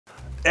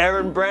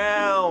Aaron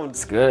Brown.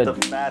 It's good. The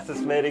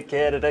fastest man in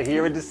Canada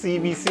here in the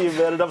CBC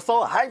event. And I'm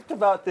so hyped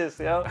about this,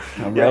 yo.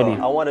 I'm ready.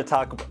 I want to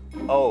talk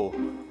about,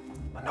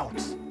 my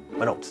notes.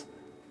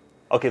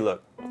 Okay,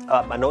 look,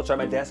 my notes are at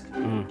my desk.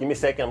 Give me a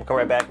second, I'm gonna come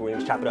right back and we're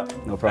gonna chop it up.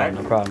 No problem,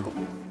 right? no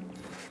problem.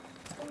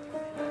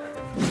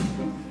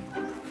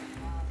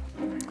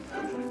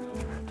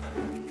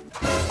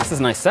 This is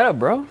a nice setup,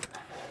 bro.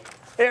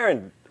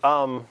 Aaron,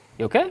 You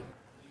okay?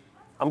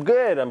 I'm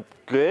good.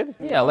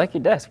 Yeah, I like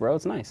your desk, bro.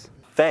 It's nice.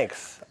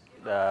 Thanks.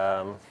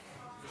 I'm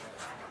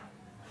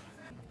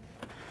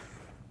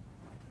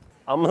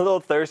a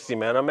little thirsty,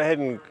 man. I'm gonna head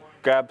and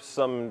grab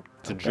some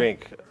to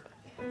drink.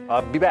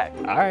 I'll be back.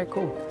 All right,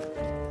 cool.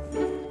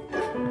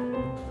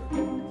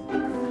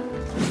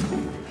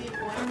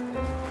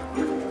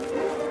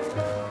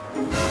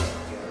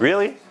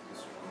 Really?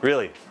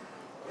 Really?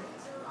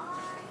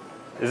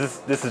 Is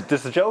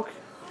this a joke?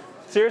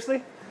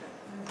 Seriously?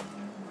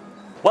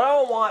 Well, I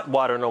don't want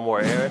water no more,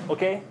 Aaron,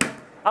 okay?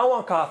 I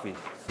want coffee.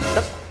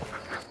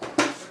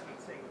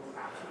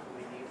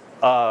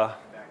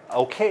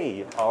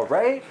 Okay, all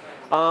right.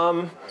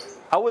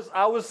 I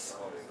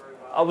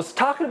was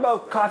talking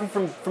about coffee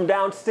from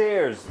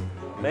downstairs,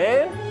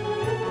 man.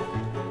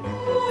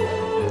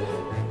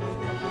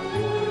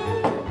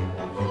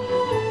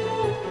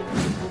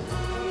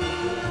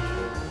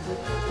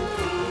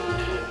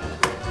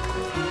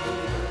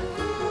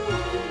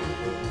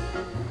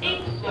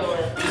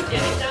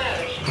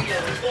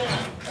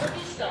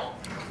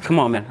 Come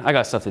on, man. I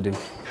got stuff to do.